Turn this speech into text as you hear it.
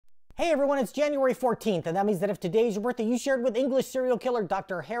Hey everyone, it's January 14th, and that means that if today is your birthday, you shared with English serial killer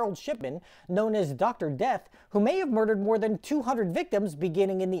Dr. Harold Shipman, known as Dr. Death, who may have murdered more than 200 victims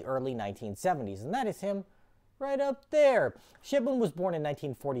beginning in the early 1970s, and that is him right up there. Shipman was born in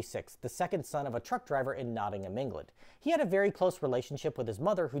 1946, the second son of a truck driver in Nottingham, England. He had a very close relationship with his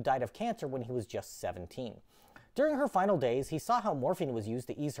mother, who died of cancer when he was just 17. During her final days, he saw how morphine was used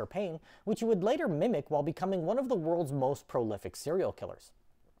to ease her pain, which he would later mimic while becoming one of the world's most prolific serial killers.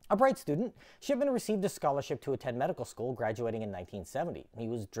 A bright student, Shipman received a scholarship to attend medical school, graduating in 1970. He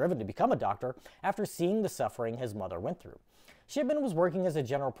was driven to become a doctor after seeing the suffering his mother went through. Shipman was working as a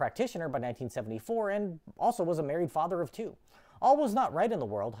general practitioner by 1974 and also was a married father of two. All was not right in the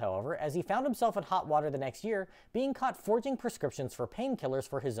world, however, as he found himself in hot water the next year, being caught forging prescriptions for painkillers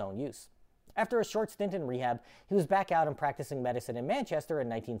for his own use. After a short stint in rehab, he was back out and practicing medicine in Manchester in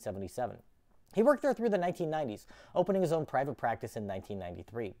 1977. He worked there through the 1990s, opening his own private practice in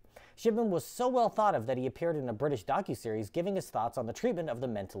 1993. Shipman was so well thought of that he appeared in a British docuseries giving his thoughts on the treatment of the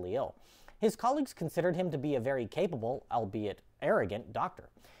mentally ill. His colleagues considered him to be a very capable, albeit arrogant, doctor.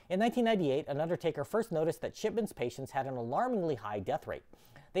 In 1998, an undertaker first noticed that Shipman's patients had an alarmingly high death rate.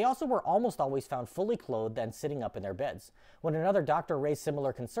 They also were almost always found fully clothed and sitting up in their beds. When another doctor raised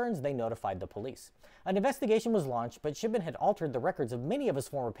similar concerns, they notified the police. An investigation was launched, but Shipman had altered the records of many of his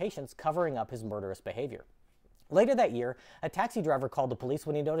former patients, covering up his murderous behavior. Later that year, a taxi driver called the police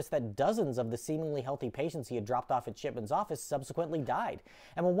when he noticed that dozens of the seemingly healthy patients he had dropped off at Shipman's office subsequently died.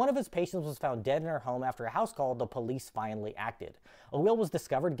 And when one of his patients was found dead in her home after a house call, the police finally acted. A will was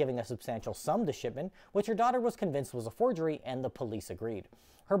discovered giving a substantial sum to Shipman, which her daughter was convinced was a forgery, and the police agreed.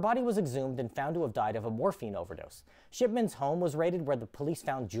 Her body was exhumed and found to have died of a morphine overdose. Shipman's home was raided, where the police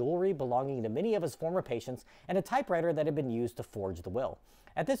found jewelry belonging to many of his former patients and a typewriter that had been used to forge the will.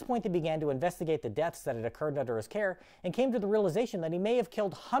 At this point, they began to investigate the deaths that had occurred under his care and came to the realization that he may have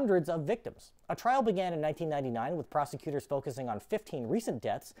killed hundreds of victims. A trial began in 1999 with prosecutors focusing on 15 recent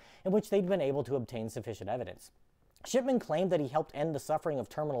deaths in which they'd been able to obtain sufficient evidence. Shipman claimed that he helped end the suffering of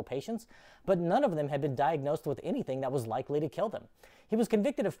terminal patients, but none of them had been diagnosed with anything that was likely to kill them. He was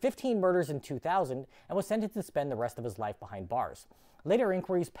convicted of 15 murders in 2000 and was sentenced to spend the rest of his life behind bars. Later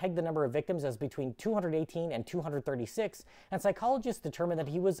inquiries pegged the number of victims as between 218 and 236, and psychologists determined that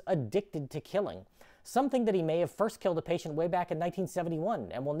he was addicted to killing. Some think that he may have first killed a patient way back in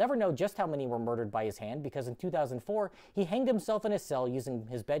 1971, and we'll never know just how many were murdered by his hand because in 2004, he hanged himself in his cell using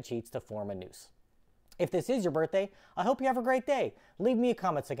his bed sheets to form a noose. If this is your birthday, I hope you have a great day. Leave me a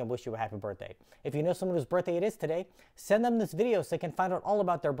comment so I can wish you a happy birthday. If you know someone whose birthday it is today, send them this video so they can find out all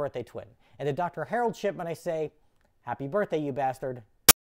about their birthday twin. And to Dr. Harold Shipman, I say, happy birthday, you bastard.